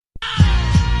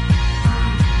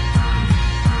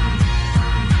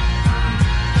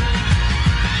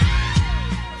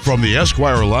From the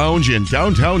Esquire Lounge in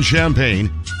downtown Champaign,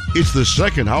 it's the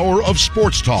second hour of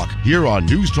Sports Talk here on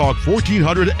News Talk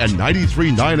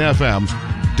 1493.9 FM,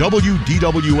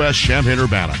 WDWS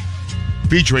Champaign-Urbana.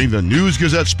 Featuring the News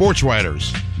Gazette sports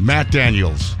writers, Matt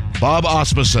Daniels, Bob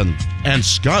Osmussen, and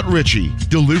Scott Ritchie,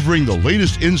 delivering the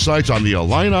latest insights on the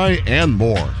Illini and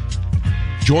more.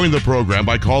 Join the program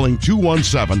by calling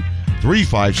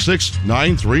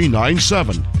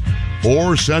 217-356-9397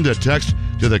 or send a text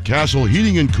to the Castle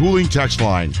Heating and Cooling text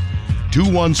line,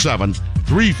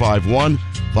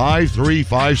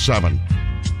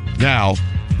 217-351-5357. Now,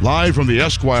 live from the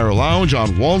Esquire Lounge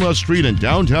on Walnut Street in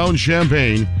downtown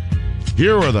Champaign,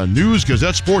 here are the News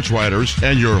Gazette sports writers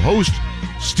and your host,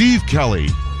 Steve Kelly.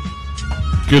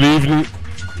 Good evening.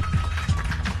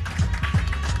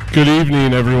 Good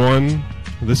evening, everyone.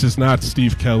 This is not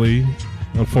Steve Kelly,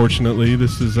 unfortunately.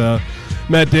 This is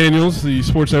Matt Daniels, the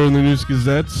sports editor of the News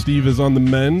Gazette. Steve is on the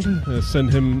mend.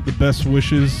 Send him the best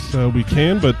wishes we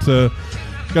can, but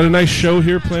got a nice show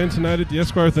here planned tonight at the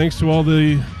Esquire. Thanks to all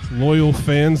the loyal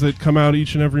fans that come out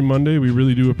each and every Monday. We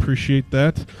really do appreciate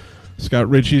that. Scott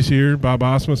Ritchie's here. Bob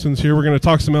Osmussen's here. We're going to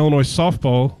talk some Illinois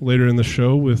softball later in the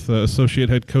show with Associate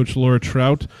Head Coach Laura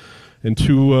Trout and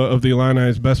two of the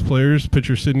Illini's best players,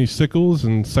 pitcher Sidney Sickles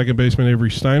and second baseman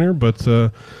Avery Steiner. But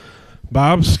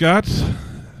Bob, Scott,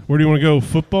 where do you want to go?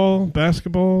 Football,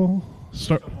 basketball?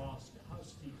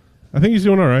 I think he's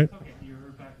doing all right.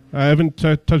 I haven't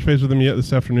touched base with him yet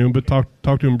this afternoon, but talked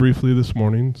to him briefly this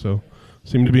morning, so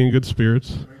seemed to be in good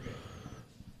spirits.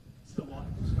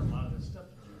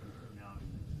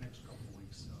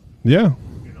 Yeah.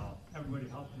 Everybody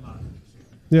help him out.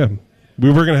 Yeah.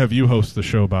 We were going to have you host the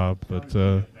show, Bob, but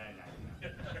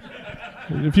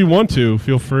if you want to,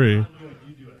 feel free.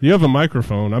 You have a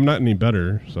microphone. I'm not any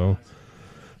better, so.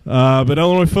 But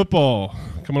Illinois football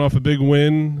coming off a big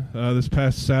win this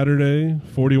past Saturday,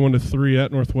 41-3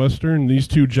 at Northwestern. These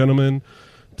two gentlemen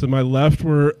to my left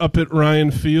were up at Ryan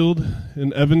Field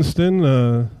in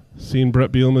Evanston, seeing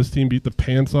Brett Bielema's team beat the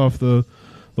pants off the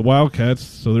Wildcats.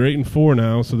 So they're 8-4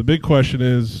 now. So the big question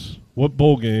is, what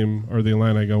bowl game are the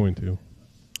Illini going to?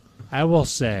 I will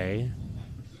say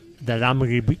that I'm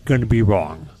going to be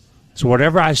wrong. So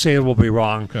whatever I say will be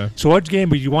wrong. Okay. So what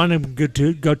game would you want to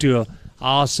go to?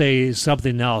 I'll say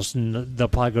something else, and they'll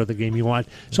probably go to the game you want.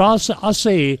 So I'll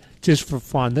say, just for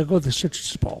fun, they'll go to the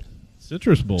Citrus Bowl.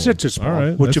 Citrus Bowl. Citrus Bowl, all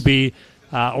right, which would be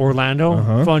Orlando.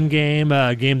 Uh-huh. Fun game,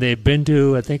 a game they've been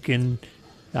to, I think, in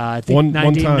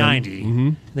 1990.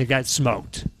 Mm-hmm. They got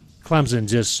smoked. Clemson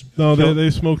just... No, they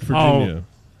smoked Virginia.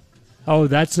 Oh,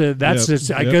 that's I guess those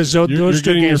you're two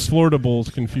getting your games. Florida Bowls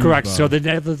confused. Correct. Bob. So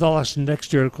they lost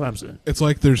next year to Clemson. It's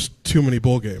like there's too many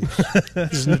bowl games.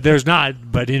 There's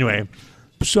not, but anyway.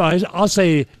 So I'll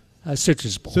say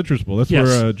Citrus Bowl. Citrus Bowl. That's Yes.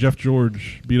 where Jeff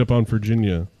George beat up on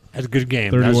Virginia. That's a good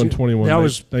game. 31-21. That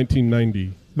was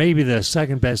 1990. maybe the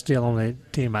second best Illinois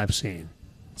team I've seen.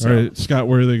 So, All right, Scott,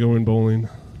 where are they going bowling?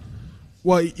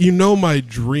 Well, my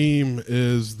dream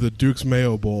is the Duke's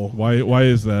Mayo Bowl. Why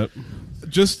is that?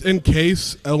 Just in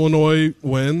case Illinois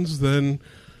wins, then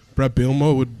Brett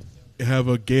Bielema would have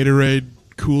a Gatorade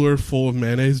cooler full of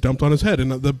mayonnaise dumped on his head,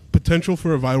 and the potential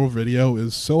for a viral video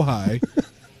is so high.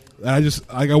 I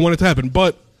want it to happen.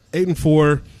 But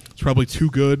 8-4 is probably too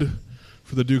good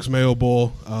for the Duke's Mayo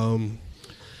Bowl. I'm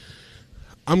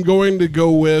going to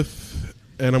go with,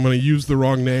 and I'm going to use the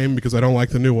wrong name because I don't like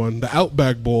the new one, the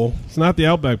Outback Bowl. It's not the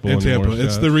Outback Bowl in Tampa. anymore,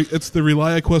 It's the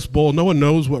ReliaQuest Bowl. No one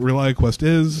knows what ReliaQuest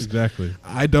is. Exactly.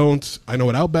 I don't. I know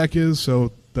what Outback is,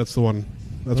 so that's the one.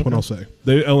 That's what I'll say.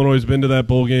 Illinois has been to that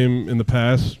bowl game in the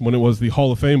past when it was the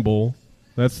Hall of Fame Bowl.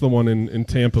 That's the one in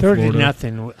Tampa, Florida.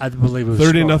 30-0, I believe it was.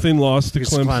 30-0 loss to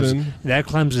Clemson. That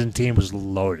Clemson team was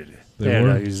loaded. They had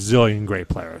were. a zillion great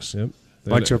players. Yep.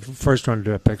 Bunch of first-round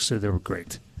draft picks, so they were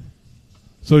great.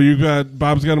 So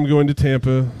Bob's got him going to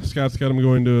Tampa. Scott's got him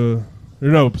going to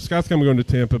Scott's got him going to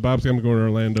Tampa. Bob's got him going to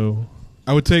Orlando.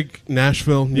 I would take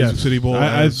Nashville, Music City Bowl.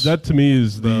 That to me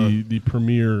is the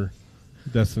premier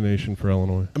destination for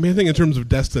Illinois. I mean, I think in terms of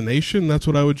destination, that's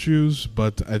what I would choose.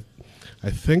 But I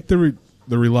think the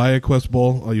ReliaQuest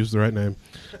Bowl, I'll use the right name,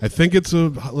 I think it's a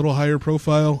little higher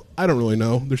profile. I don't really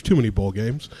know. There's too many bowl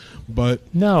games. But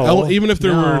even if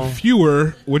there were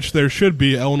fewer, which there should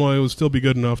be, Illinois would still be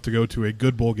good enough to go to a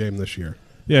good bowl game this year.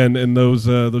 Yeah, and those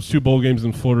two bowl games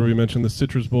in Florida we mentioned, the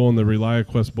Citrus Bowl and the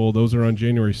ReliaQuest Bowl, those are on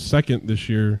January 2nd this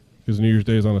year because New Year's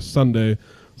Day is on a Sunday.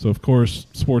 So, of course,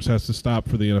 sports has to stop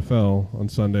for the NFL on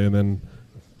Sunday, and then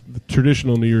the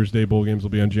traditional New Year's Day bowl games will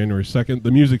be on January 2nd.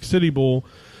 The Music City Bowl,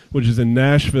 which is in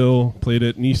Nashville, played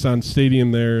at Nissan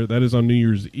Stadium there. That is on New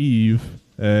Year's Eve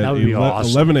at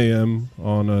 11 a.m.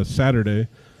 on a Saturday.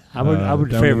 I would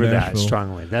down favor in that Nashville.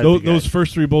 strongly. That'd be good. Those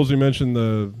first 3 bowls you mentioned,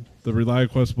 the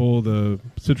ReliaQuest Bowl, the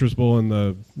Citrus Bowl, and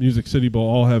the Music City Bowl,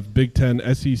 all have Big Ten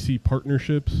SEC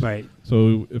partnerships. Right.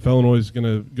 So if Illinois is going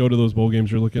to go to those bowl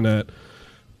games, you're looking at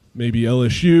maybe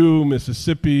LSU,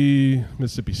 Mississippi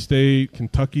State,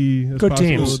 Kentucky as Good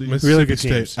teams. possibilities. Mississippi Really good State.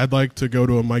 teams. I'd like to go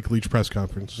to a Mike Leach press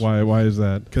conference. Why is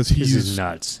that? Because This is he's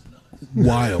nuts.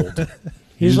 wild.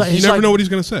 He's you never like, know what he's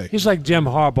going to say. He's like Jim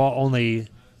Harbaugh, only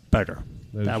better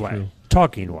That is that way, true.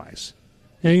 talking wise.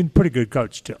 And he's a pretty good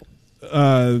coach too.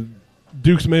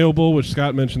 Duke's Mayo Bowl, which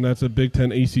Scott mentioned, that's a Big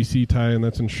Ten ACC tie, and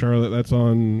that's in Charlotte. That's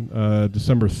on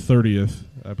December 30th.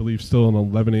 I believe still an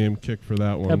 11 a.m. kick for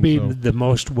that one. That'd be so. the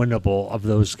most winnable of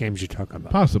those games you're talking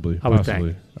about. Possibly. I would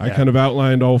think. I Yeah. kind of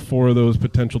outlined all 4 of those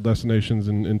potential destinations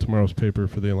in tomorrow's paper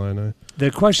for the Illini.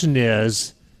 The question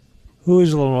is, who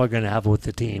is Illinois going to have with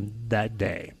the team that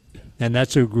day? And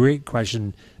that's a great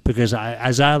question because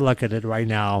as I look at it right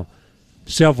now,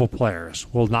 several players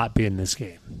will not be in this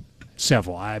game.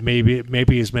 Several.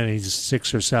 Maybe as many as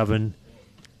 6 or 7.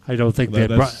 I don't think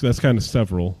That's kind of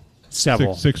several.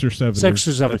 several. 6 or 7. 6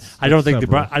 or 7. That's I don't think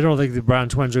several. I don't think the Brown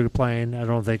twins are playing. I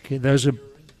don't think there's a.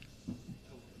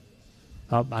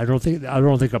 I don't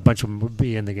think a bunch of them would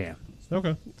be in the game.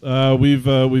 Okay.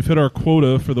 We've hit our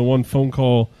quota for the 1 phone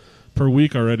call per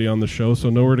week already on the show, so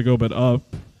nowhere to go but up.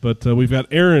 But we've got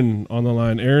Aaron on the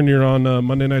line. Aaron, you're on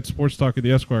Monday Night Sports Talk at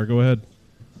the Esquire. Go ahead.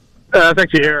 It's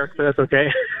actually Eric, but that's okay.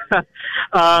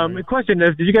 The question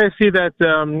is, did you guys see that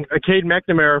Cade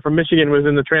McNamara from Michigan was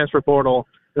in the transfer portal?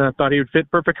 And I thought he would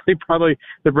fit perfectly, probably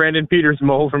the Brandon Peters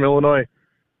mold from Illinois.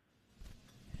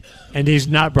 And he's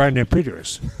not Brandon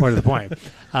Peters. More to the point.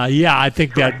 Yeah, I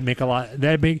think that'd make a lot.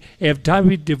 If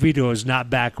Tommy DeVito is not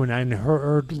back, when I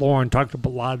heard Lauren talked a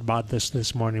lot about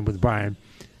this morning with Brian,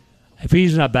 if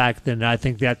he's not back, then I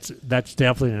think that's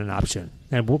definitely an option,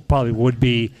 and probably would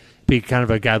be kind of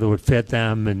a guy that would fit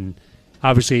them. And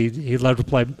obviously, he'd love to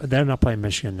play. They're not playing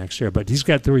Michigan next year, but he's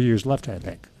got 3 years left, I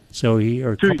think. So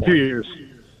Two years.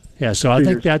 Yeah, so I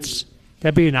think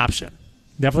that'd be an option.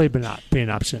 Definitely be an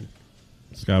option.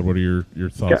 Scott, what are your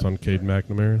thoughts on Cade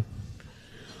McNamara?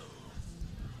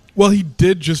 Well, he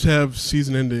did just have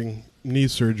season-ending knee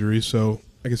surgery, so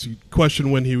I guess you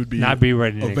question when he would be Not be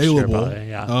ready next year, available. probably,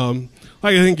 yeah.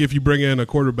 I think if you bring in a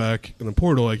quarterback in a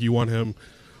portal, like you want him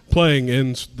playing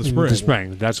in the spring. The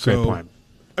spring. That's a great point.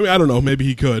 I mean, I don't know. Maybe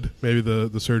he could. Maybe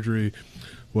the surgery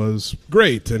was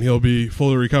great and he'll be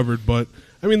fully recovered. But,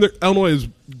 I mean, Illinois is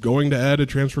going to add a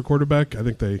transfer quarterback. I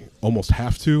think they almost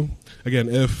have to. Again,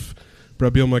 if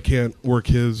Brett Bielema can't work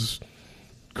his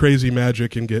crazy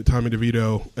magic and get Tommy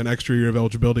DeVito an extra year of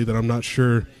eligibility that I'm not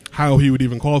sure how he would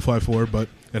even qualify for, but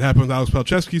it happened with Alex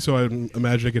Palczewski, so I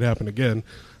imagine it could happen again.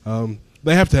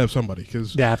 They have to have somebody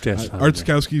because They have to have somebody. Art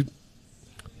Skowski,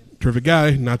 terrific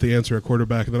guy, not the answer at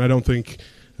quarterback. And then I don't think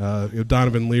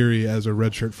Donovan Leary as a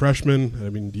redshirt freshman. I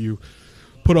mean, do you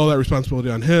put all that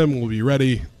responsibility on him? Will he be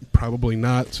ready? Probably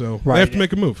not. So Right. they have to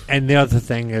make a move. And the other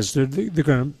thing is they're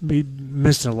going to be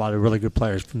missing a lot of really good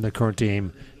players from the current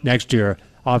team next year.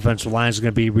 Offensive line is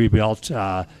going to be rebuilt.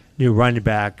 New running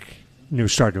back, new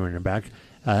starting running back.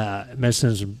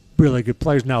 Missing some really good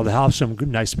players. Now they have some good,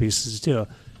 nice pieces too.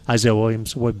 Isaiah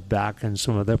Williams will be back and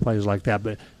some of their players like that.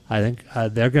 But I think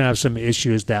they're going to have some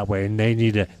issues that way, and they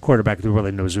need a quarterback that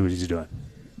really knows what he's doing.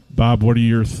 Bob, what are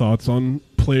your thoughts on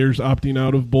players opting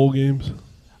out of bowl games?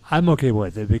 I'm okay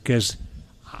with it because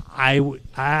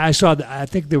I saw that. I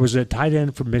think there was a tight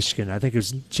end from Michigan. I think it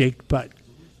was Jake Butt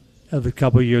of a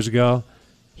couple of years ago.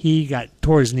 He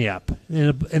tore his knee up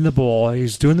in the bowl.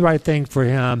 He's doing the right thing for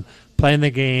him, playing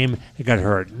the game. He got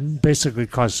hurt and basically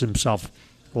cost himself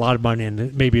a lot of money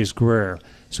and maybe his career.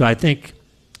 So I think,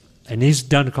 and he's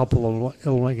done a couple of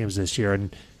Illinois games this year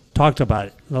and talked about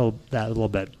it a little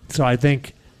bit. So I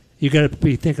think you got to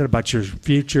be thinking about your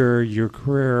future, your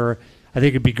career. I think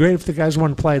it'd be great if the guys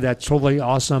want to play. That's totally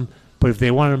awesome. But if they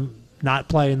want to not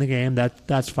play in the game,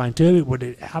 that's fine too. What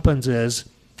happens is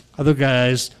other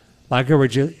guys like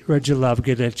Reggie Love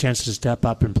get a chance to step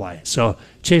up and play. So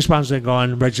Chase Brown's going to go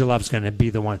on. Reggie Love's going to be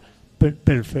the one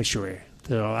beneficiary.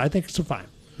 So I think it's fine.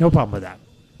 No problem with that.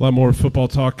 A lot more football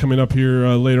talk coming up here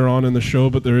later on in the show,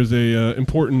 but there is a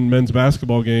important men's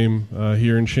basketball game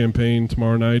here in Champaign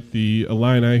tomorrow night. The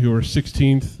Illini, who are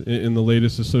 16th in the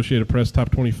latest Associated Press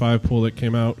Top 25 poll that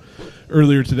came out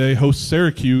earlier today, host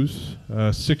Syracuse,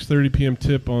 6:30 p.m.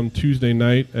 tip on Tuesday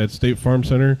night at State Farm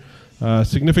Center.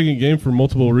 Significant game for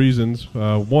multiple reasons.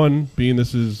 One being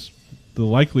this is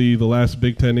likely the last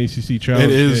Big Ten ACC challenge.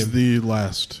 It is game. the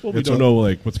last. Well, we don't know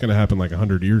what's going to happen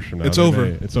 100 years from now. It's over.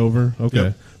 It's over. Okay.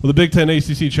 Yep. Well, the Big Ten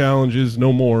ACC challenge is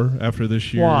no more after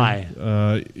this year. Why?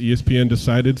 ESPN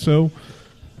decided so.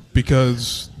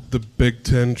 Because the Big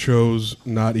Ten chose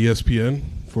not ESPN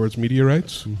for its media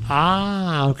rights.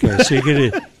 Okay. So you get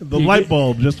it. The light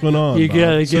bulb just went on. You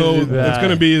get So it. it's going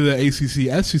to be the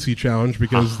ACC-SEC challenge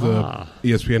because the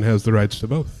ESPN has the rights to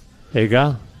both. There you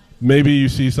go. Maybe you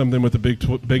see something with the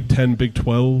Big 10, Big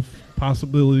 12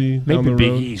 possibility down Maybe the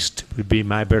Big road. East would be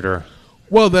my better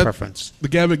Well, preference. the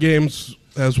Gavitt Games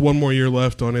has one more year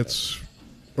left on its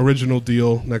original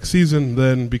deal next season.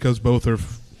 Then, because both are,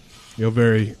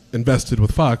 very invested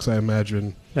with Fox, I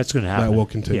imagine That's going to happen. that will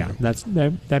continue.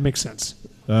 Yeah, that makes sense.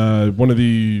 One of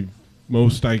the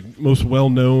most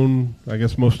well-known, I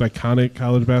guess, most iconic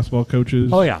college basketball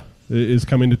coaches. Oh yeah. Is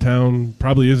coming to town.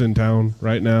 Probably is in town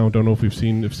right now. Don't know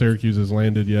if Syracuse has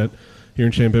landed yet here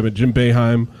in Champaign. But Jim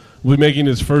Boeheim will be making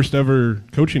his first ever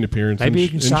coaching appearance Maybe you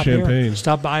in can stop Champaign. here.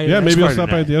 Stop by. Yeah, maybe Esquire I'll stop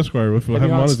by tonight. at the Esquire. If we'll That'd have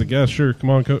be him on awesome. as a guest, sure. Come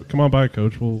on by,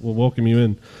 Coach. We'll welcome you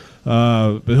in.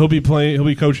 But he'll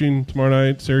be coaching tomorrow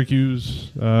night. Syracuse,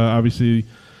 obviously,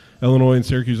 Illinois and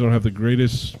Syracuse don't have the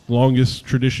greatest, longest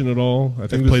tradition at all. I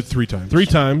think They've played 3 times. 3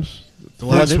 times. The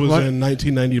last was what? in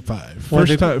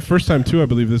 1995. First time too. I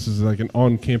believe this is like an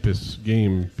on-campus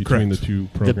game between Correct. the two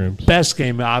The programs. best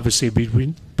game, obviously,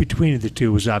 between the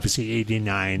two was obviously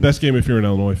 '89. Best game if you're an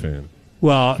Illinois fan.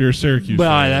 Well, If you're a Syracuse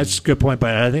well, fan. that's a good point.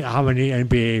 But I think how many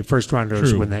NBA first rounders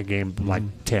True. win that game? Like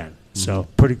 10. So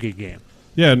pretty good game.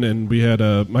 Yeah, and we had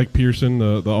Mike Pearson,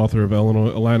 the author of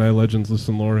Illini Legends,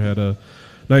 Listen Lore, had a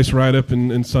nice write-up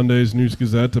in Sunday's News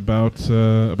Gazette about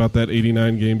that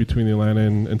 '89 game between the Atlanta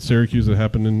and Syracuse that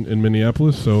happened in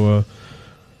Minneapolis. So,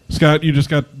 Scott, you just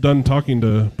got done talking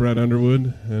to Brad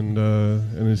Underwood and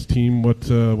his team. What's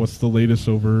the latest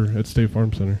over at State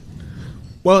Farm Center?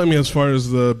 Well, I mean, as far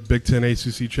as the Big Ten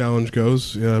ACC Challenge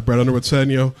goes, Brad Underwood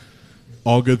said,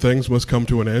 all good things must come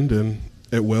to an end, and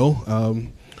it will.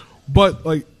 But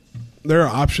there are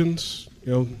options.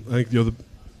 I think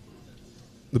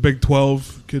the Big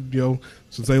 12 could,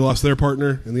 since they lost their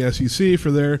partner in the SEC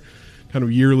for their kind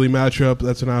of yearly matchup,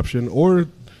 that's an option. Or,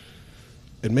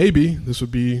 and maybe this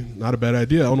would be not a bad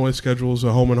idea. Illinois schedules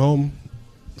a home and home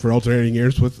for alternating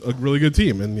years with a really good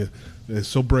team, and they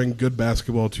still bring good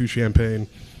basketball to Champaign,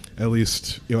 at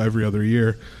least every other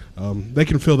year. They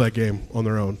can fill that game on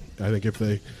their own, I think, if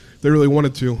they really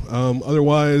wanted to.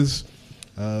 Otherwise,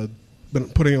 been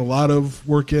putting a lot of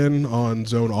work in on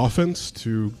zone offense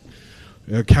to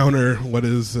counter what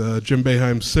is Jim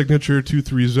Boeheim's signature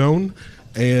 2-3 zone.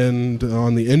 And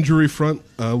on the injury front,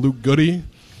 Luke Goody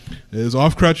is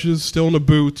off crutches, still in a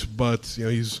boot, but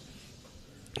he's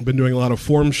been doing a lot of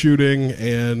form shooting.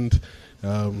 And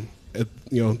at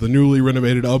the newly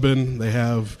renovated Ubben, they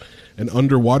have an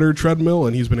underwater treadmill,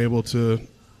 and he's been able to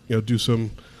do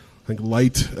some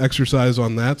light exercise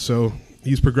on that. So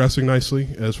he's progressing nicely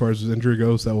as far as his injury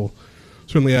goes. That will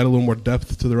certainly add a little more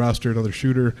depth to the roster, another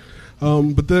shooter.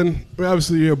 But then,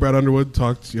 obviously, Brad Underwood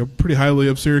talked pretty highly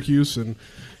of Syracuse, and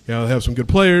they have some good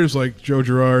players like Joe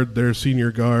Girard, their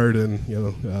senior guard,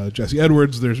 and Jesse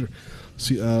Edwards. There's,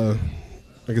 I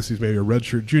guess he's maybe a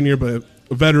redshirt junior, but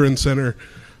a veteran center.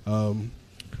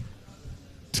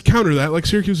 To counter that,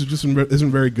 Syracuse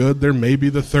isn't very good. They're maybe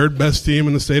the 3rd best team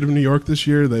in the state of New York this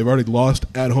year. They've already lost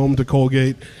at home to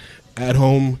Colgate, at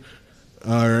home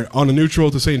on a neutral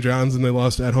to St. John's, and they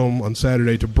lost at home on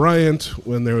Saturday to Bryant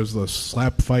when there was the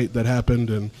slap fight that happened,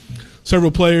 and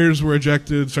several players were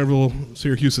ejected. Several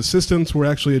Syracuse assistants were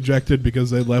actually ejected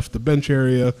because they left the bench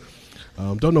area.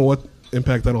 Don't know what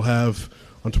impact that'll have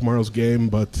on tomorrow's game,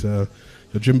 but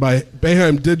Jim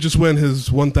Boeheim did just win his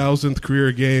 1,000th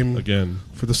career game Again.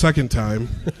 for the second time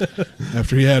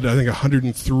after he had, I think,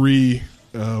 103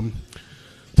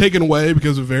 taken away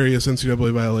because of various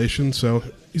NCAA violations. So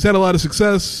he's had a lot of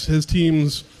success. His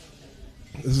teams,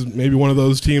 this is maybe one of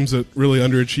those teams that really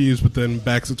underachieves but then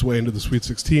backs its way into the Sweet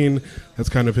 16. That's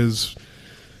kind of his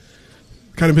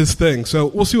thing. So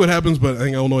we'll see what happens, but I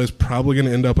think Illinois is probably going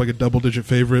to end up like a double-digit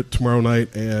favorite tomorrow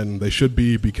night, and they should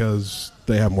be because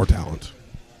they have more talent.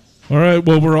 All right,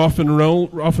 well, we're off and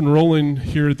rolling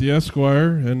here at the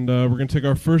Esquire, and we're going to take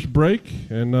our first break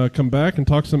and come back and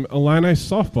talk some Illini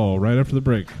softball right after the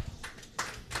break.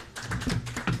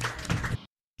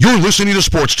 You're listening to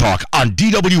Sports Talk on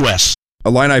DWS.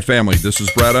 Illini family, this is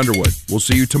Brad Underwood. We'll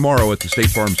see you tomorrow at the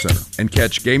State Farm Center and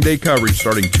catch game day coverage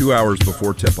starting 2 hours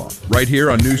before tip-off, right here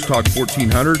on News Talk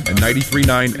 1400 and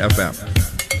 93.9 FM.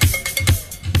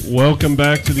 Welcome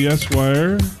back to the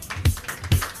Esquire.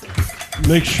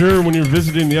 Make sure when you're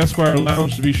visiting the Esquire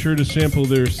Lounge to be sure to sample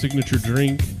their signature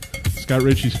drink, Scott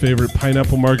Ritchie's favorite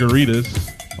pineapple margaritas,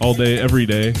 all day, every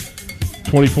day,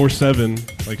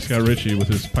 24/7, like Scott Ritchie with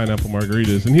his pineapple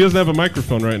margaritas. And he doesn't have a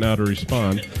microphone right now to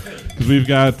respond because we've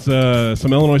got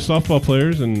some Illinois softball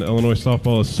players and Illinois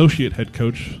softball associate head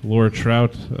coach Laura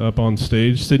Trout up on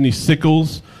stage. Sydney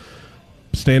Sickles,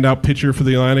 standout pitcher for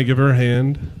the Illini, give her a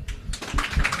hand.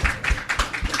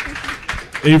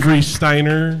 Avery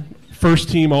Steiner, first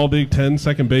team All Big Ten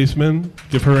second baseman.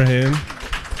 Give her a hand.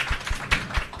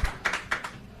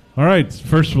 All right,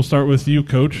 first we'll start with you,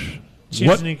 Coach. She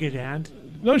doesn't get a hand.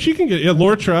 No, she can get. Yeah,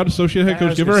 Laura Trout, associate head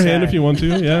coach. Give her a hand if you want to.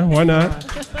 Yeah, why not?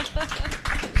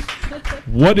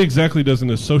 What exactly does an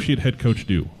associate head coach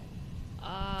do?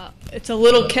 It's a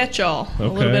little catch-all, Okay. a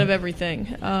little bit of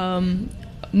everything.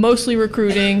 Mostly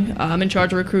recruiting. I'm in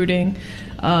charge of recruiting.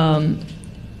 The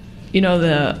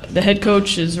head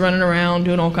coach is running around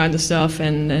doing all kinds of stuff,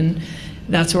 and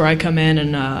that's where I come in,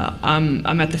 and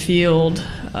I'm at the field,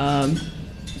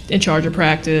 in charge of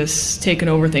practice, taking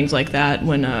over things like that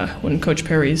when Coach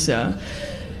Perry's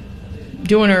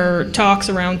doing her talks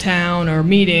around town or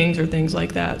meetings or things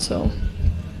like that. So,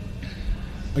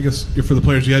 I guess for the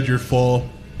players, you had your fall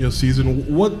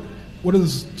season. What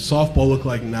does softball look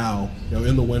like now?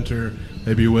 In the winter,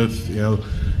 maybe with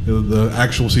the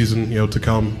actual season to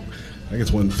come. I guess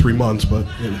 3 months, but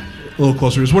a little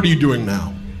closer. What are you doing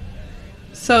now?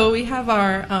 So we have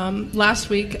our last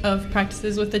week of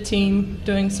practices with the team,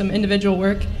 doing some individual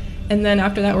work, and then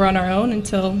after that we're on our own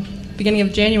until beginning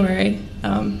of January.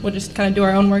 We'll just kind of do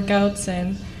our own workouts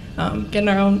and getting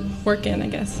our own work in, I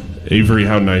guess. Avery,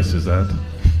 how nice is that?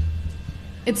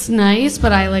 It's nice,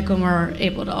 but I like when we're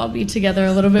able to all be together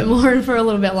a little bit more and for a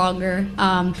little bit longer.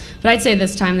 But I'd say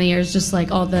this time of the year is just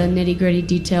like all the nitty-gritty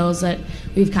details that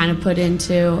we've kind of put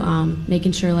into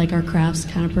making sure like our craft's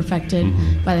kind of perfected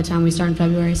by the time we start in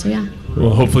February. So yeah. Well,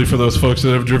 hopefully for those folks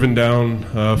that have driven down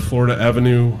Florida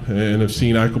Avenue and have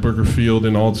seen Eichelberger Field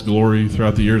in all its glory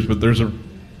throughout the years, but there's a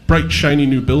bright, shiny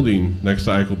new building next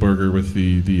to Eichelberger with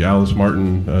the Alice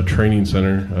Martin Training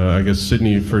Center. I guess,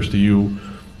 Sydney, first to you.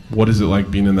 What is it like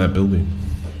being in that building?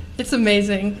 It's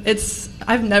amazing.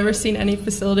 I've never seen any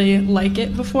facility like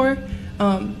it before,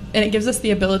 and it gives us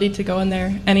the ability to go in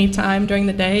there anytime during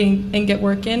the day and get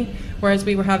work in, whereas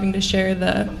we were having to share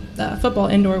the football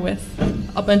indoor with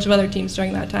a bunch of other teams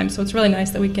during that time. So it's really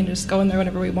nice that we can just go in there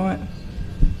whenever we want.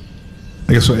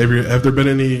 I guess so. Avery, have there been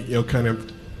any kind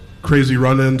of crazy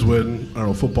run-ins when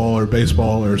football or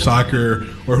baseball or soccer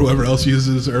or whoever else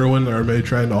uses Irwin, or maybe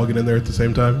trying to all get in there at the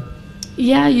same time?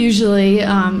 Yeah, usually,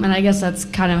 and I guess that's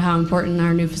kind of how important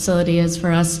our new facility is for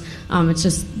us. It's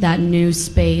just that new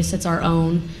space. It's our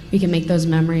own. We can make those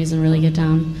memories and really get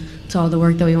down to all the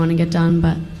work that we want to get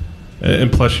done. And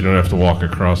plus, you don't have to walk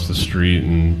across the street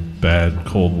in bad,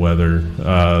 cold weather.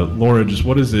 Laura, just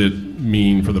what does it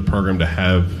mean for the program to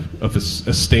have a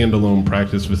standalone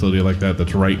practice facility like that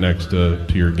that's right next to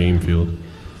your game field?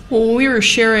 Well, when we were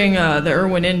sharing the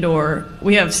Irwin Indoor,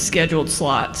 we have scheduled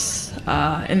slots.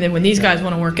 And then when these guys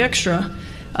want to work extra,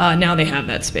 now they have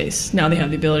that space. Now they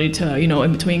have the ability to,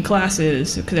 in between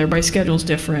classes, because everybody's schedule is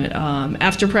different.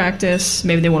 After practice,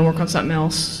 maybe they want to work on something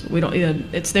else.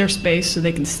 It's their space, so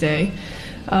they can stay.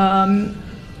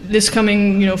 This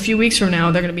coming, few weeks from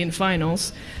now, they're going to be in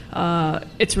finals.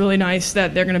 It's really nice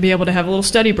that they're going to be able to have a little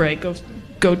study break,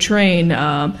 go train,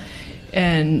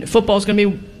 and football's going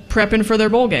to be prepping for their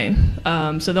bowl game.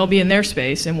 So they'll be in their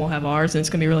space and we'll have ours, and it's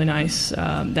going to be really nice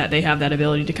that they have that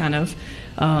ability to kind of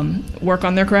work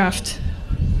on their craft.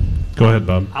 Go ahead,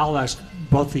 Bob. I'll ask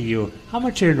both of you, how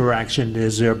much interaction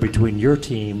is there between your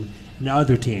team and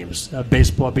other teams?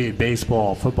 Baseball, be it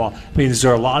baseball, football. I mean, is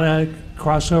there a lot of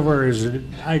crossover? Or is it,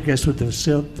 I guess with the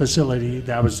facility,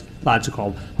 that was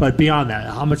logical. But beyond that,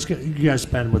 how much you guys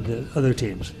spend with the other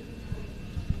teams?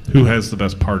 Who has the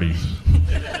best parties?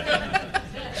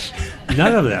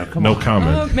 None of them. Come no on.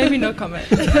 comment. Maybe no comment.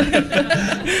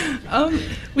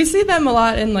 We see them a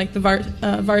lot in like the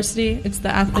varsity. It's the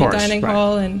athlete dining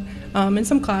hall and in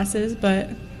some classes, but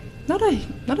not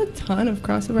a ton of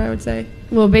crossover, I would say.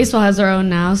 Well, baseball has their own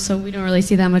now, so we don't really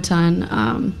see them a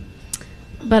ton.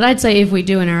 But I'd say if we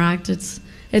do interact,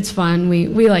 it's fun. We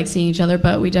like seeing each other,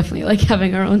 but we definitely like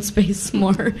having our own space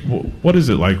more. What is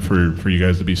it like for you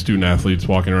guys to be student athletes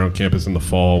walking around campus in the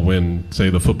fall when, say,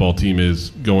 the football team is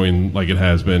going like it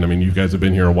has been? I mean, you guys have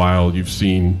been here a while. You've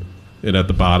seen it at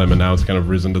the bottom, and now it's kind of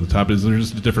risen to the top. Is there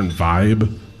just a different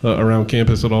vibe around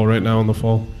campus at all right now in the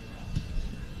fall?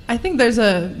 I think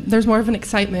there's more of an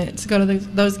excitement to go to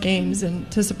those games and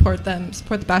to support them,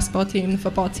 support the basketball team, the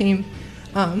football team.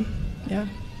 Yeah.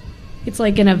 it's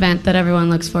like an event that everyone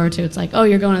looks forward to. It's like, oh,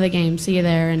 you're going to the game, see you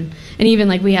there. And even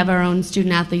like we have our own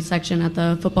student athlete section at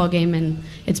the football game, and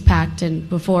it's packed. And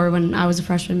before, when I was a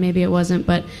freshman, maybe it wasn't,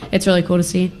 but it's really cool to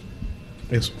see.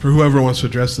 Yes, for whoever wants to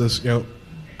address this,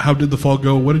 how did the fall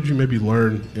go? What did you maybe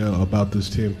learn about this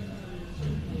team?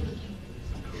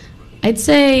 I'd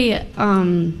say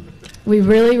we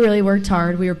really, really worked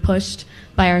hard. We were pushed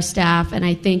by our staff, and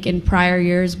I think in prior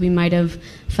years we might have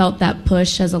felt that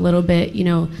push as a little bit,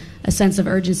 a sense of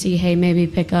urgency. Hey, maybe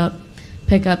pick up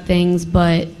things.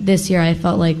 But this year I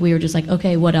felt like we were just like,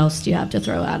 okay, what else do you have to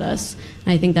throw at us?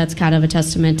 And I think that's kind of a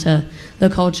testament to the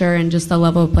culture and just the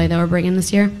level of play that we're bringing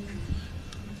this year.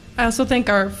 I also think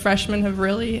our freshmen have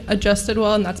really adjusted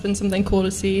well, and that's been something cool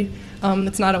to see.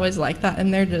 It's not always like that,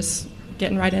 and they're just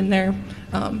getting right in there,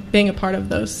 being a part of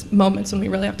those moments when we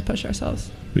really have to push ourselves.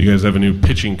 You guys have a new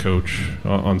pitching coach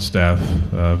on staff,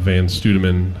 Van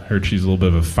Studeman. Heard she's a little bit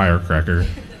of a firecracker.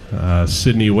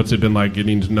 Sydney, what's it been like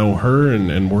getting to know her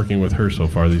and working with her so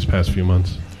far these past few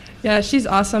months? Yeah, she's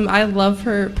awesome. I love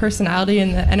her personality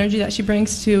and the energy that she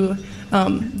brings to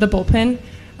the bullpen.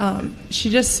 She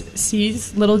just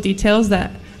sees little details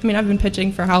that, I've been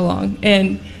pitching for how long,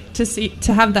 and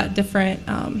to have that different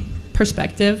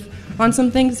perspective on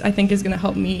some things, I think is going to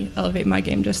help me elevate my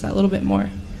game just that little bit more.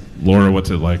 Laura, what's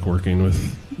it like working with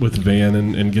Van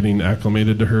and getting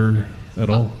acclimated to her at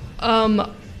all?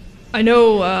 I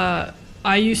know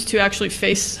I used to actually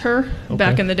face her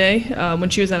back in the day.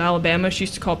 When she was at Alabama, she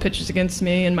used to call pitches against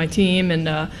me and my team,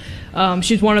 and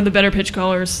she's one of the better pitch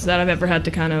callers that I've ever had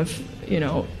to kind of,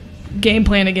 game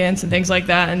plan against and things like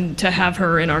that. And to have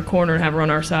her in our corner and have her on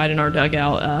our side in our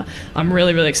dugout, I'm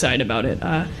really, really excited about it.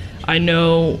 I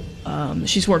know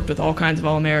she's worked with all kinds of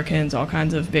All-Americans, all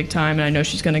kinds of big time, and I know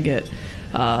she's going to get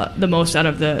the most out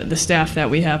of the staff that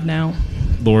we have now.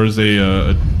 Laura's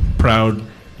a proud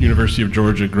University of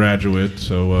Georgia graduate,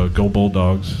 so go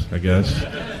Bulldogs, I guess.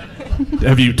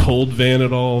 Have you told Van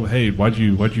at all, hey, why'd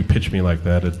you pitch me like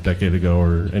that a decade ago,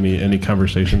 or any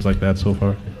conversations like that so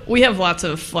far? We have lots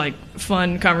of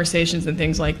fun conversations and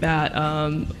things like that.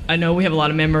 I know we have a lot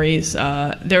of memories.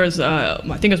 There was, I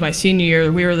think it was my senior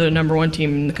year, we were the number 1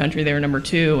 team in the country, they were number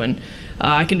 2, and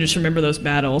I can just remember those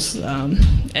battles.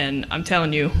 And I'm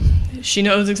telling you, she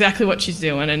knows exactly what she's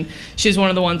doing, and she's one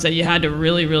of the ones that you had to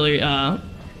really, really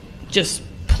just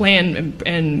plan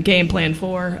and game plan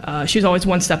for. She's always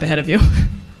one step ahead of you.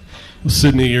 Well,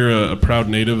 Sydney, you're a proud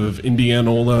native of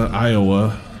Indianola,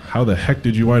 Iowa. How the heck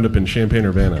did you wind up in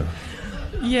Champaign-Urbana?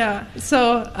 Yeah,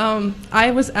 so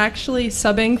I was actually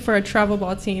subbing for a travel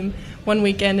ball team one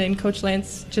weekend, and Coach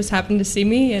Lance just happened to see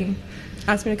me and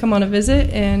asked me to come on a visit,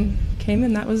 and came,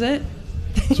 and that was it.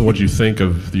 So what did you think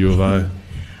of the U of I?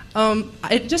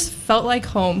 It just felt like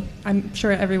home. I'm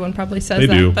sure everyone probably says they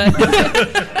that, do.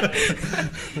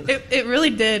 But it really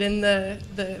did, and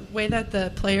the way that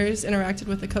the players interacted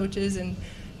with the coaches, and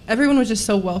everyone was just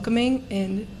so welcoming,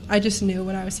 and I just knew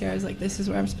when I was here, I was like, this is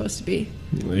where I'm supposed to be.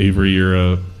 Avery, you're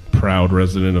a proud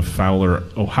resident of Fowler,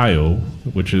 Ohio,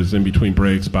 which is in between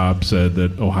breaks. Bob said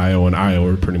that Ohio and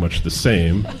Iowa are pretty much the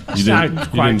same. You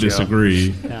didn't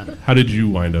disagree. Yeah. How did you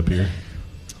wind up here?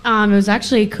 It was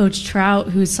actually Coach Trout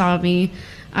who saw me.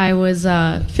 I was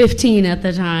 15 at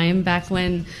the time, back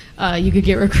when you could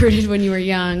get recruited when you were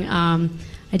young.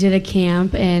 I did a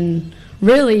camp, and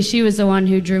really she was the one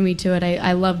who drew me to it.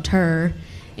 I loved her,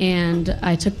 and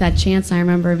I took that chance. I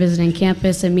remember visiting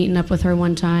campus and meeting up with her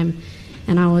one time,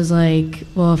 and I was like,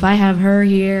 well, if I have her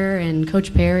here and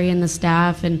Coach Perry and the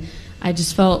staff, and I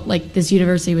just felt like this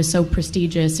university was so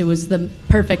prestigious. It was the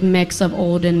perfect mix of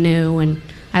old and new, and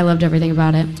I loved everything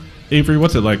about it. Avery,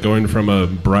 what's it like going from a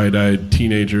bright-eyed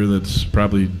teenager that's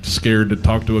probably scared to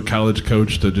talk to a college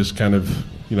coach to just kind of,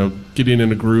 getting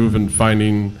in a groove and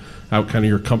finding out kind of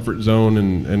your comfort zone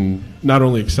and not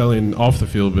only excelling off the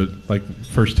field, but like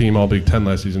first team All Big Ten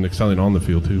last season, excelling on the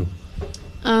field too?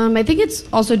 I think it's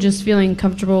also just feeling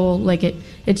comfortable. Like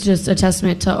it's just a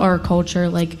testament to our culture.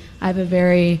 Like I have a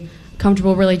very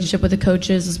comfortable relationship with the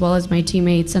coaches as well as my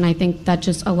teammates, and I think that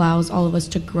just allows all of us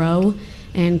to grow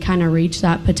and kind of reach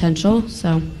that potential.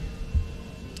 So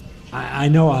I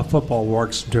know how football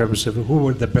works in terms of who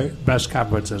are the best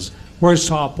conferences. Where's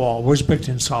softball? Where's Big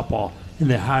Ten softball in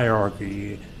the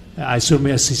hierarchy? I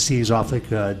assume SEC is awfully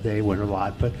good. They win a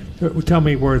lot. But tell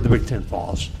me where the Big Ten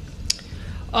falls.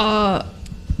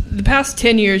 The past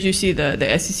 10 years, you see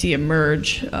the SEC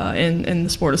emerge in the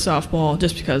sport of softball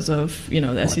just because of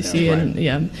the SEC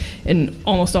and in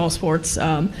almost all sports.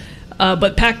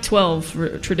 But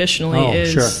Pac-12 traditionally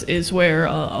is where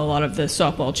a lot of the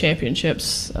softball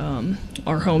championships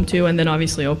are home to, and then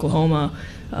obviously Oklahoma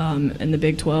in the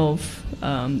Big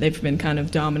 12. They've been kind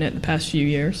of dominant the past few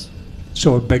years.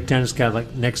 So Big Ten is kind of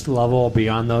like next level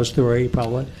beyond those three,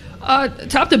 probably.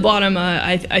 Top to bottom,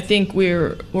 I think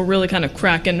we're really kind of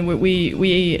cracking.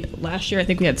 We last year I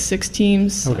think we had 6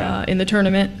 teams in the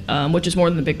tournament, which is more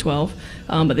than the Big 12.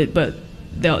 But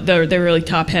they're really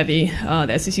top heavy.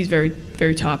 The SEC is very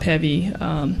very top heavy.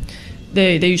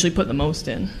 They usually put the most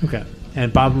in. Okay.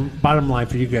 And bottom line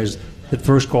for you guys, the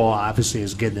first goal obviously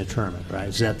is getting the tournament, right?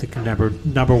 Is that the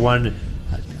number one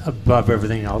above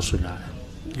everything else or not?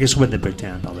 I guess win the Big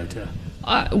Ten, probably too.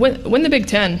 Win the Big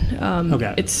Ten.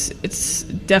 It's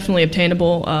definitely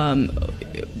obtainable.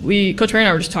 Coach Ray and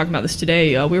I were just talking about this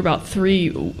today. We were about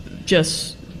 3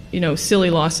 just silly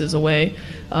losses away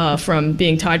from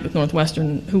being tied with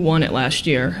Northwestern, who won it last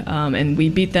year, and we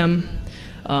beat them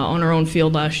on our own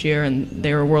field last year, and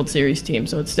they were a World Series team.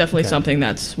 So it's definitely something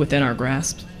that's within our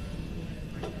grasp.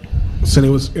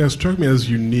 Cindy, it struck me as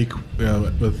unique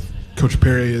with Coach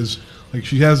Perry is like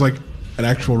she has like an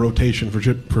actual rotation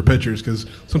for pitchers, because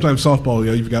sometimes softball,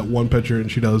 you've got one pitcher and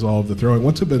she does all of the throwing.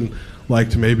 What's it been like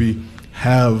to maybe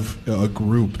have a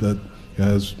group that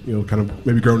has kind of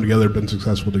maybe grown together, been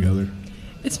successful together?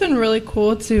 It's been really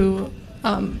cool to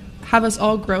have us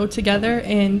all grow together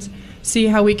and see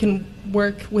how we can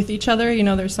work with each other.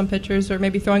 There's some pitchers who are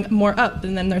maybe throwing more up,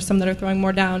 and then there's some that are throwing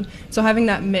more down. So having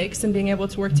that mix and being able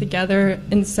to work together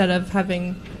instead of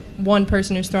having one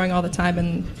person who's throwing all the time,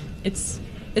 and it's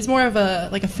more of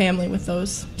a family with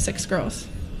those 6 girls.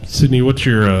 Sydney, what's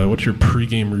your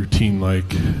pregame routine like?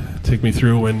 Take me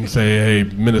through when, say, hey,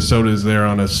 Minnesota's there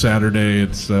on a Saturday.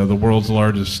 It's the world's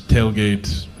largest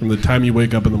tailgate. From the time you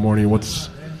wake up in the morning,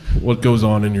 what goes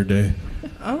on in your day?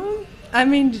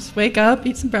 Just wake up,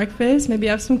 eat some breakfast, maybe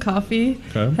have some coffee,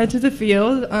 head to the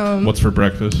field. What's for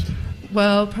breakfast?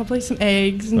 Well, probably some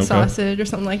eggs and sausage or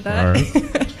something like that. All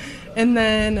right. And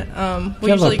then we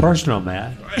Feel usually personal,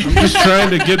 Matt. I'm just trying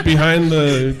to get behind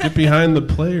the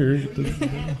player.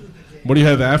 What do you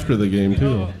have after the game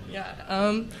too?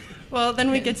 Well, then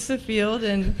we get to the field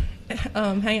and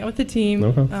hang out with the team.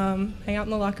 Hang out in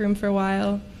the locker room for a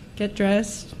while, get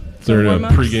dressed. Is there a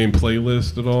pregame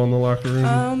playlist at all in the locker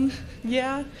room?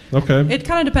 Yeah. Okay. It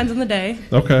kind of depends on the day.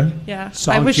 Okay. Yeah.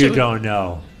 Songs you don't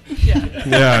know. Yeah.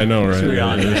 Yeah, I know, right?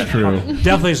 It's true.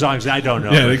 Definitely songs I don't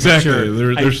know. Yeah, exactly.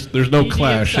 Sure. There's no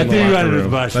clash in the locker room.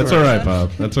 That's all right,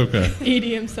 Bob. That's okay.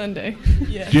 EDM Sunday.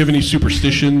 Yeah. Do you have any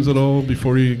superstitions at all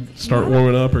before you start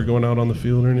warming up or going out on the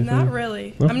field or anything? Not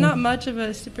really. Okay. I'm not much of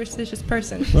a superstitious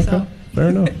person. Okay. So. Fair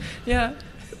enough. Yeah.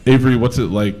 Avery, what's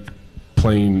it like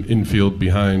playing infield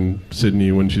behind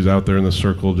Sydney when she's out there in the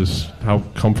circle? Just how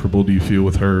comfortable do you feel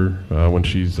with her when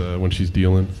she's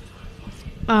dealing?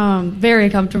 Very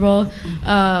comfortable.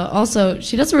 Also,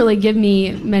 she doesn't really give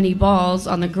me many balls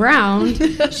on the ground.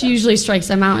 She usually strikes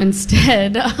them out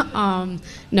instead.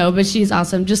 No, but she's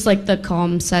awesome. Just like the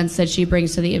calm sense that she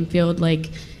brings to the infield.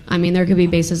 There could be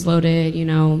bases loaded.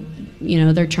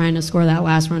 They're trying to score that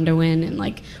last run to win, and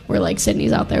we're like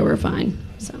Sydney's out there, we're fine.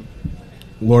 So.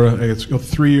 Laura, it's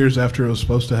 3 years after it was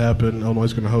supposed to happen. Illinois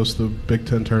is going to host the Big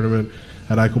Ten tournament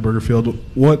at Eichelberger Field.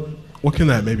 What can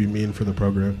that maybe mean for the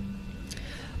program?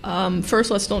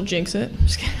 First, let's don't jinx it.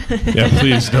 Yeah,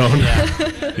 please don't.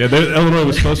 Illinois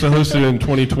was supposed to host it in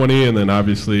 2020, and then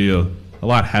obviously a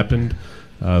lot happened.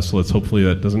 So let's hopefully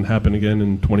that doesn't happen again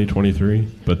in 2023.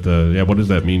 But what does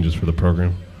that mean just for the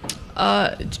program?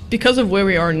 Because of where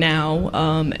we are now,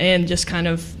 and just kind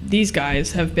of these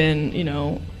guys have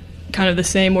been, kind of the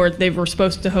same where they were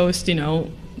supposed to host,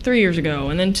 3 years ago,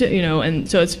 and then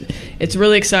and so it's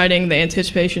really exciting. The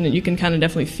anticipation, and you can kind of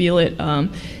definitely feel it.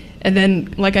 And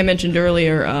then, like I mentioned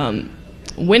earlier,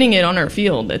 winning it on our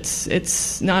field,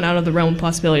 it's not out of the realm of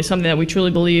possibility. It's something that we truly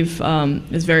believe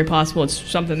is very possible. It's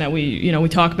something that we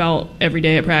talk about every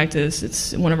day at practice.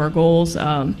 It's one of our goals.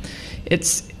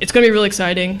 It's going to be really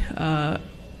exciting.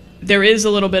 There is a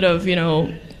little bit of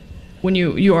when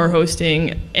you are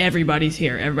hosting, everybody's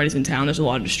here, everybody's in town. There's a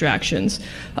lot of distractions,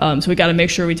 so we got to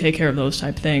make sure we take care of those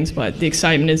type of things. But the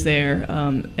excitement is there,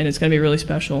 and it's going to be really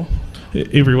special.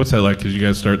 Avery, what's that like? Because you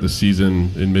guys start the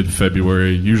season in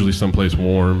mid-February, usually someplace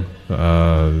warm,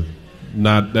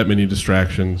 not that many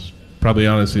distractions, probably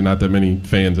honestly not that many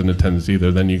fans in attendance either.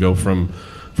 Then you go from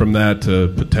that to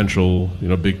potential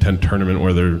Big Ten tournament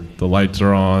where the lights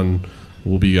are on.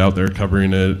 We'll be out there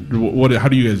covering it. How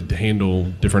do you guys handle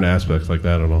different aspects like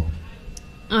that at all?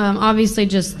 Obviously,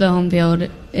 just the home field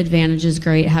advantage is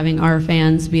great, having our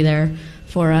fans be there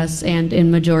for us and in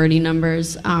majority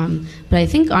numbers. But I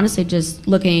think, honestly, just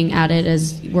looking at it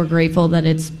as we're grateful that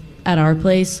it's at our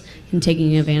place and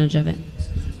taking advantage of it.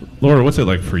 Laura, what's it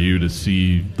like for you to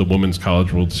see the Women's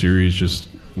College World Series just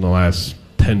in the last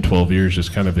 10, 12 years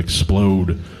just kind of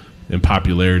explode in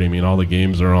popularity. I mean, all the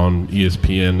games are on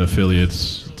ESPN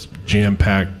affiliates. It's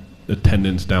jam-packed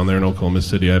attendance down there in Oklahoma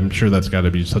City. I'm sure that's got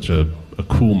to be such a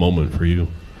cool moment for you.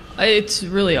 It's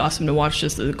really awesome to watch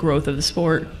just the growth of the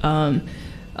sport. Kind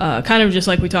of just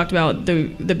like we talked about,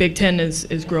 the Big Ten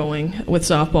is growing with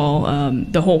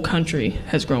softball. The whole country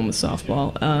has grown with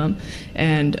softball.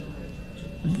 And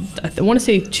I want to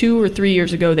say 2 or 3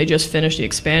 years ago, they just finished the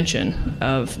expansion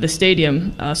of the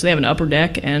stadium. So they have an upper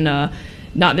deck, and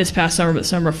not this past summer, but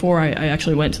summer before, I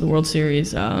actually went to the World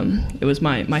Series. It was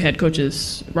my head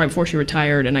coach's right before she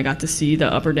retired, and I got to see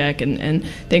the upper deck and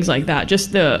things like that.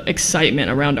 Just the excitement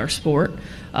around our sport.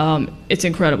 It's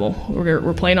incredible.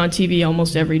 We're playing on TV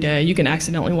almost every day. You can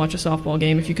accidentally watch a softball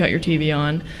game if you cut your TV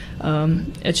on.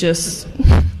 It's just,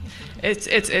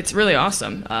 it's really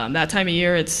awesome. That time of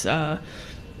year, it's a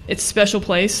special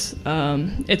place.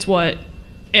 It's what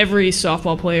every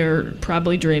softball player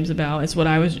probably dreams about. It's what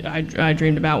I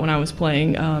dreamed about when I was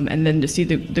playing, and then to see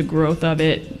the growth of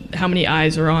it, how many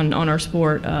eyes are on our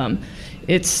sport,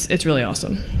 it's really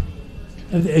awesome.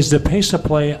 Is the pace of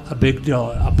play a big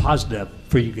deal, a positive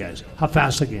for you guys? How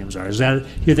fast the games are? Do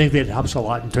you think that helps a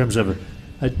lot in terms of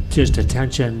just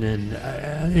attention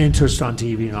and interest on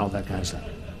TV and all that kind of stuff?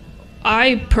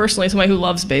 I personally, as somebody who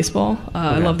loves baseball,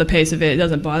 I love the pace of it. It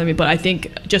doesn't bother me, but I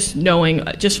think just knowing,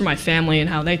 just for my family and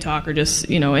how they talk, or just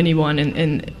anyone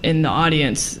in the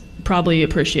audience probably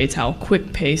appreciates how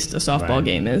quick paced a softball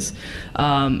game is.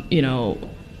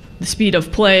 The speed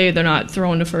of play, they're not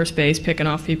throwing to first base, picking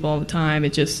off people all the time.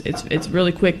 It's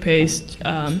really quick paced.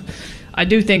 I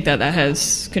do think that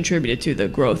has contributed to the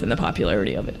growth and the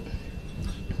popularity of it.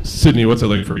 Sydney, what's it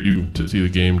like for you to see the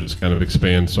game just kind of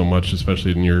expand so much,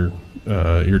 especially in your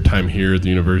time here at the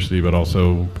university, but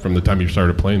also from the time you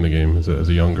started playing the game as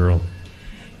a young girl?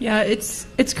 Yeah,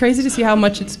 it's crazy to see how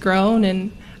much it's grown,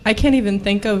 and I can't even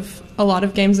think of a lot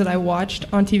of games that I watched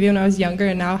on TV when I was younger,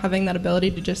 and now having that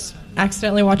ability to just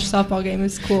accidentally watch a softball game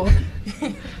is cool.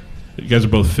 You guys are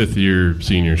both fifth-year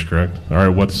seniors, correct? All right,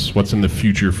 what's in the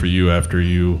future for you after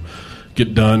you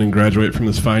get done and graduate from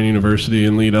this fine university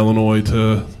and lead Illinois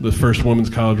to the first Women's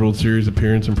College World Series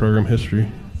appearance in program history?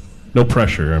 No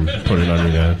pressure, I'm putting it on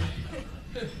you guys.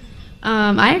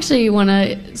 I actually want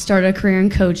to start a career in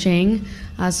coaching,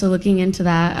 so looking into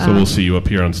that. So we'll see you up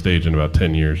here on stage in about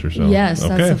 10 years or so. Yes,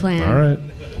 okay. That's the plan. All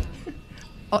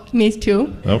right. Me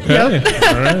too. Okay. Yep.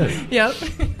 All right. Yep.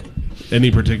 Any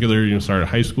particular, start at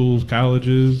high schools,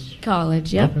 colleges?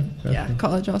 College, yep. Okay. Yeah,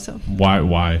 college also.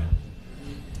 Why?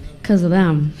 Because of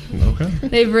them. Okay.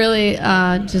 They've really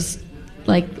just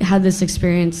had this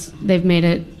experience. They've made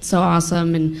it so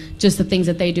awesome, and just the things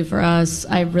that they do for us,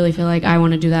 I really feel like I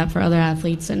want to do that for other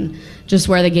athletes, and just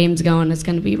where the game's going, it's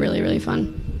going to be really, really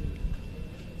fun.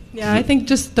 Yeah, I think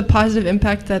just the positive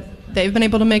impact that they've been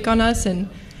able to make on us, and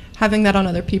having that on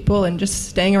other people, and just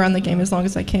staying around the game as long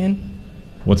as I can.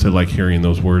 What's it like hearing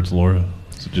those words, Laura?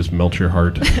 Does it just melt your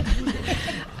heart?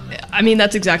 I mean,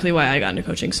 that's exactly why I got into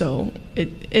coaching. So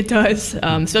it does,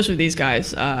 especially with these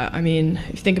guys. I mean,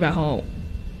 if you think about how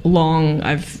long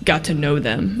I've got to know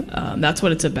them, that's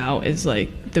what it's about, is like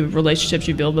the relationships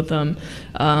you build with them.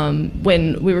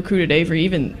 When we recruited Avery,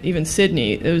 even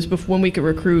Sydney, it was before when we could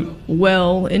recruit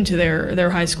well into their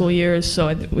high school years.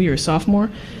 So we were a sophomore.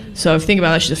 So if you think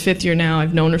about it, she's a fifth year now.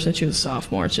 I've known her since she was a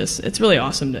sophomore. It's really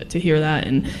awesome to hear that,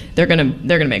 and they're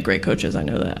gonna make great coaches. I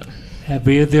know that. Have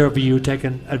either of you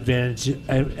taken advantage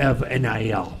of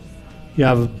NIL? You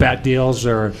have bat deals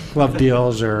or glove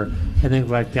deals or anything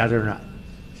like that, or not?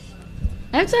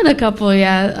 I've done a couple,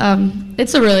 yeah.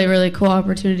 It's a really, really cool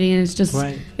opportunity, and it's just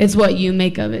It's what you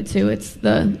make of it too. It's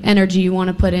the energy you want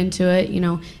to put into it.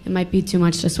 It might be too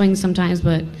much to swing sometimes,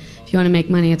 but if you want to make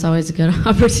money, it's always a good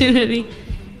opportunity.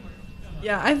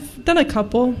 Yeah, I've done a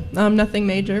couple. Nothing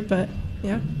major, but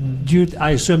yeah.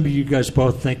 I assume you guys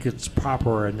both think it's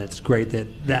proper and it's great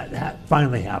that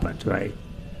finally happened, right?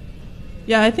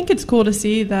 Yeah, I think it's cool to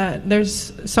see that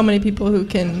there's so many people who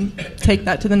can take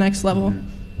that to the next level.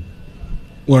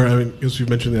 Laura, I mean, as you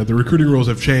mentioned that the recruiting rules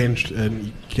have changed, and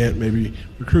you can't maybe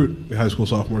recruit high school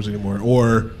sophomores anymore,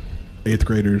 or eighth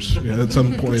graders at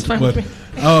some point. But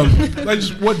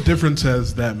what difference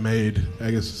has that made?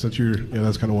 I guess since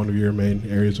that's kind of one of your main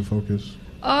areas of focus.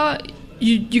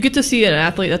 You get to see an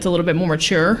athlete that's a little bit more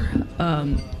mature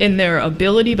in their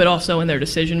ability, but also in their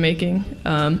decision making.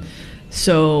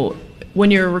 So when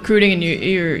you're recruiting and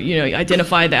you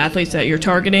identify the athletes that you're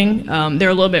targeting, they're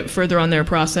a little bit further on their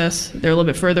process. They're a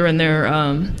little bit further in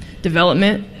their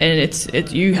development, and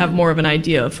it's you have more of an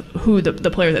idea of who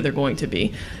the player that they're going to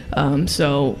be.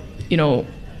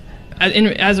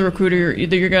 as a recruiter,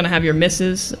 you're going to have your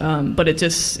misses, but it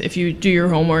just, if you do your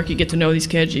homework, you get to know these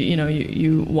kids,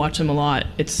 you watch them a lot,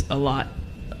 it's a lot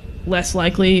less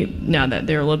likely now that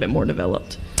they're a little bit more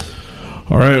developed.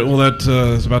 All right, well, that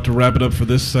is about to wrap it up for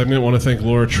this segment. I want to thank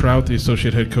Laura Trout, the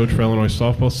associate head coach for Illinois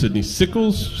softball, Sydney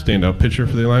Sickles, standout pitcher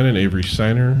for the Illini, and Avery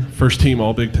Steiner, first team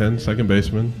All Big Ten, second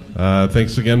baseman.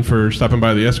 Thanks again for stopping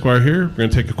by the Esquire here. We're going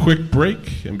to take a quick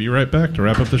break and be right back to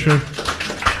wrap up the show.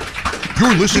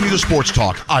 You're listening to Sports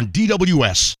Talk on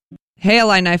DWS. Hey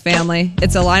Illini family,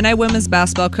 it's Illini women's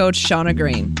basketball coach Shauna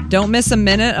Green. Don't miss a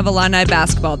minute of Illini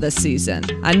basketball this season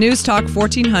on News Talk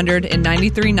 1400 and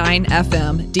 93.9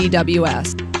 FM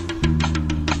DWS.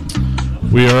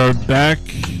 We are back.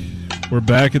 We're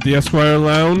back at the Esquire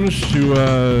Lounge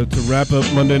to wrap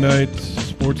up Monday night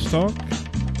Sports Talk.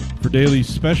 For daily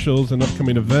specials and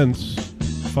upcoming events,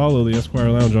 follow the Esquire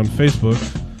Lounge on Facebook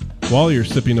while you're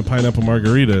sipping a pineapple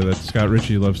margarita that Scott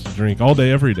Ritchie loves to drink all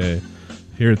day, every day.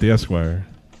 Here at the Esquire.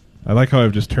 I like how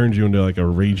I've just turned you into like a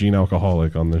raging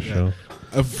alcoholic on this show.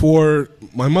 For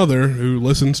my mother, who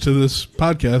listens to this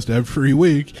podcast every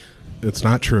week, it's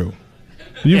not true.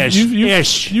 You've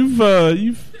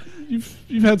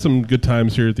had some good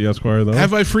times here at the Esquire, though.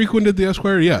 Have I frequented the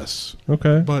Esquire? Yes.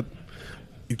 Okay. But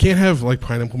you can't have like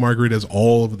pineapple margaritas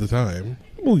all of the time.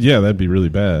 Well, yeah, that'd be really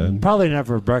bad. Probably not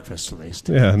for breakfast, at least.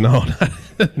 Yeah, no,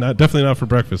 not definitely not for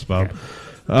breakfast, Bob. Okay.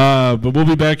 But we'll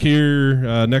be back here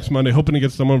next Monday, hoping to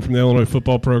get someone from the Illinois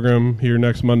football program here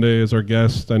next Monday as our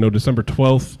guest. I know December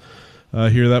 12th,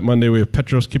 here that Monday, we have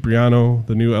Petros Kipriano,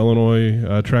 the new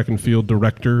Illinois track and field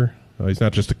director. He's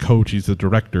not just a coach, he's the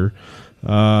director.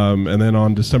 And then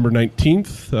on December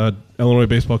 19th, Illinois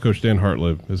baseball coach Dan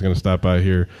Hartlib is going to stop by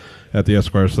here at the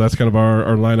Esquire. So that's kind of our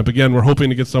lineup. Again, we're hoping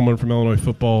to get someone from Illinois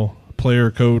football,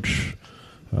 player, coach,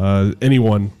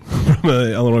 anyone from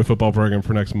the Illinois football program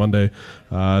for next Monday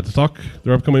to talk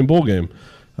their upcoming bowl game.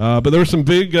 But there was some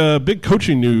big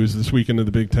coaching news this weekend of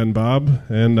the Big Ten, Bob,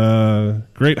 and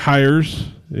great hires,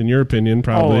 in your opinion,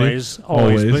 probably.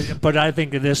 Always. But I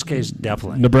think in this case,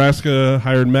 definitely. Nebraska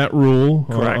hired Matt Rule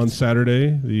on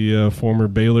Saturday, the former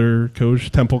Baylor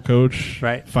coach, Temple coach,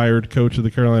 right. Fired coach of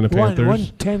the Carolina Panthers. Won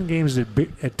 10 games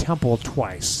at Temple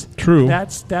twice. True.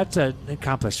 That's an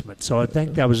accomplishment. So I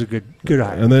think that was a good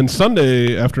hire. And then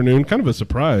Sunday afternoon, kind of a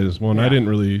surprise, one I didn't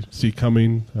really see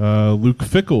coming, Luke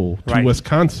Fickell to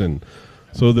Wisconsin.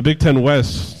 So the Big Ten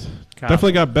West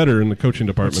definitely got better in the coaching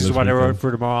department. This is what I wrote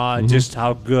for tomorrow, just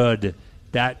how good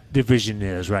that division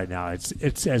is right now.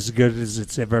 It's as good as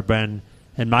it's ever been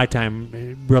in my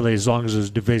time, really, as long as those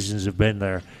divisions have been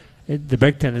there. The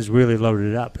Big Ten is really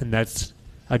loaded up, and that's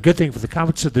a good thing for the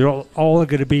conference. So they're all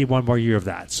going to be one more year of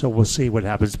that. So we'll see what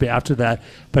happens after that.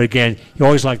 But again, you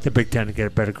always like the Big Ten to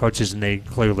get better coaches, and they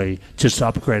clearly just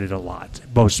upgraded a lot,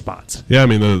 both spots. Yeah, I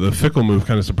mean, the Fickell move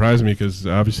kind of surprised me because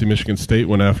obviously Michigan State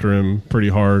went after him pretty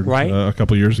hard a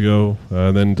couple years ago,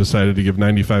 then decided to give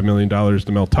 $95 million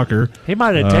to Mel Tucker. He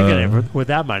might have taken it with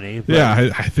that money. Yeah,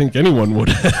 I think anyone would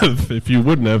have. If you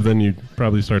wouldn't have, then you'd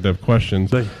probably start to have questions.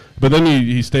 But then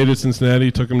he stayed at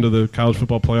Cincinnati, took him to the college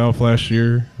football playoff last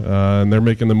year, and they're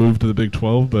making the move to the Big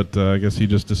 12. But I guess he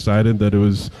just decided that it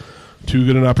was too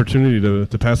good an opportunity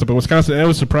to pass up in Wisconsin. And it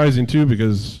was surprising, too,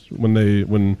 because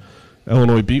when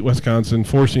Illinois beat Wisconsin,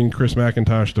 forcing Chris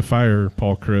McIntosh to fire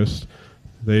Paul Chryst,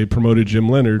 they promoted Jim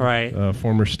Leonard,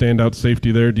 former standout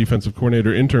safety there, defensive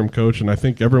coordinator, interim coach, and I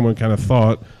think everyone kind of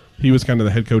thought he was kind of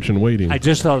the head coach in waiting. I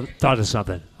just thought of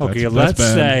something. Okay,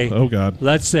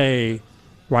 let's say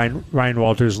Ryan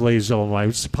Walters leaves Illinois.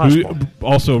 It's possible.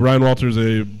 Also, Ryan Walters,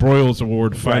 a Broyles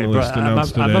Award finalist,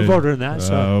 announced today. I'm a voter in that.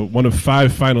 One of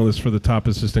 5 finalists for the top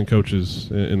assistant coaches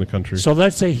in the country. So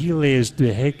let's say he leaves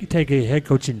to take a head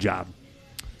coaching job.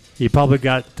 He probably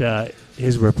got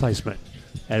his replacement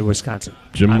at Wisconsin.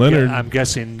 Jim Leonard. I'm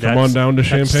guessing come on down to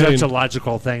Champaign. That's such a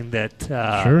logical thing that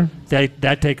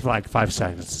that takes like 5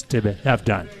 seconds to have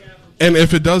done. And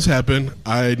if it does happen,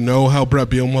 I know how Brett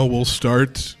Bielema will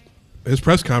start his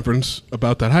press conference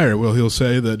about that hire. Well, he'll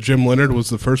say that Jim Leonard was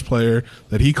the first player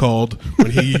that he called when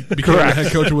he became the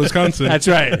head coach of Wisconsin. That's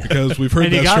right. Because we've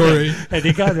heard that story and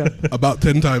he got him about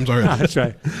 10 times already. That's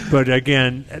right. But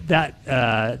again,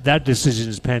 that decision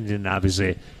is pending,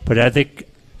 obviously. But I think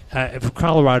if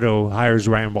Colorado hires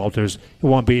Ryan Walters, it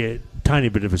won't be a tiny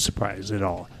bit of a surprise at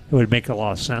all. It would make a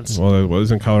lot of sense. Well,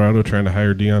 wasn't Colorado trying to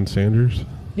hire Deion Sanders?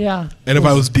 Yeah. And if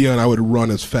I was Deion, I would run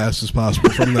as fast as possible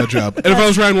from that job. And if I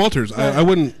was Ryan Walters, I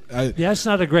wouldn't. Yeah, it's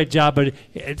not a great job, but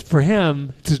for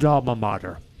him, it's his alma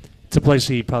mater. It's a place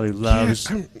he probably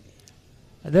loves. Yeah,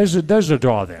 there's a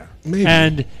draw there. Maybe.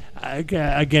 And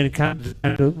again, kind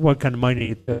of what kind of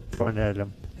money they're throwing at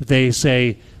him. If they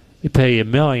say, you pay $1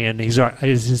 million, he's going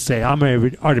to say, I'm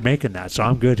already making that, so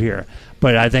I'm good here.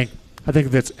 But I think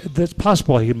that's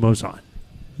possible he moves on.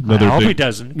 I hope he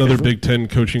doesn't. Another Big Ten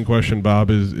coaching question, Bob,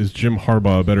 is Jim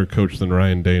Harbaugh a better coach than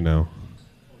Ryan Day now?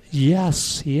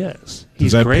 Yes, he is.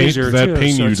 Does that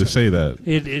pain you to say that?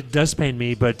 It does pain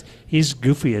me, but he's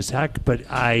goofy as heck. But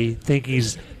I think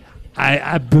he's.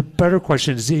 Better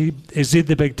question is he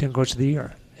the Big Ten Coach of the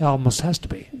Year? It almost has to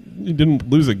be. He didn't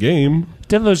lose a game.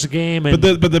 Didn't lose a game, but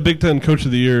the Big Ten Coach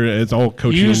of the Year is all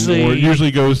coaching.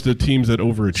 Usually goes to teams that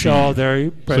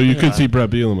overachieve. So you could see Brett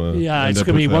Bielema. Yeah, it's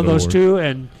going to be one of those two,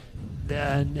 and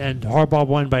Harbaugh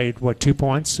won by 2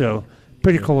 points. So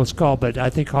pretty close call, but I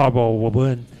think Harbaugh will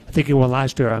win. I think he won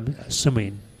last year. I'm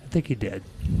assuming. I think he did.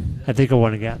 I think he'll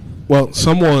win again. Well,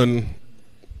 someone,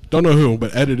 don't know who,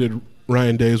 but edited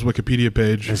Ryan Day's Wikipedia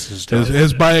page.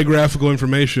 His biographical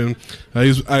information.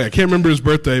 I can't remember his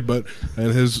birthday, but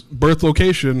and his birth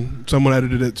location, someone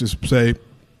edited it to say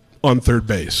on third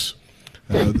base.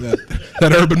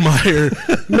 That Urban Meyer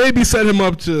maybe set him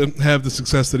up to have the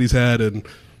success that he's had, and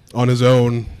on his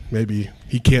own, maybe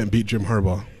he can't beat Jim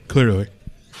Harbaugh. Clearly.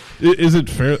 Is it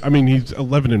fair? I mean, he's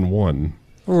 11-1.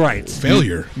 Right.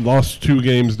 Failure. He lost 2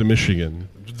 games to Michigan.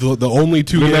 The only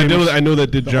 2 games. I know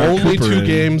that did John Cooper. The only 2 in.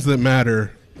 games that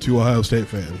matter to Ohio State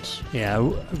fans.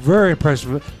 Yeah, very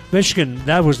impressive. Michigan,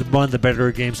 that was one of the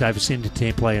better games I've seen the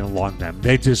team play in a long time.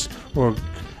 They just were.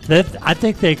 I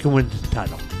think they can win the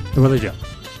title. They really do.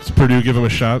 Does Purdue give them a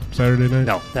shot Saturday night?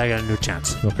 No, they got a new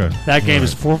chance. Okay. That game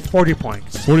is 40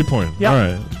 points. 40 points.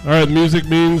 Yep. All right. Music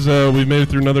means we've made it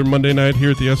through another Monday night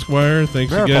here at the Esquire.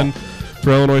 Thanks again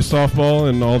for Illinois softball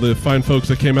and all the fine folks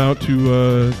that came out to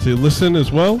listen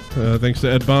as well. Thanks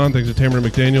to Ed Bond. Thanks to Tamara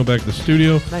McDaniel back at the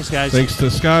studio. Thanks, guys. Thanks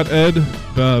to Scott, Ed.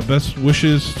 Best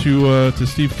wishes to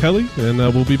Steve Kelly. And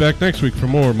we'll be back next week for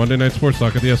more Monday Night Sports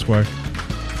Talk at the Esquire.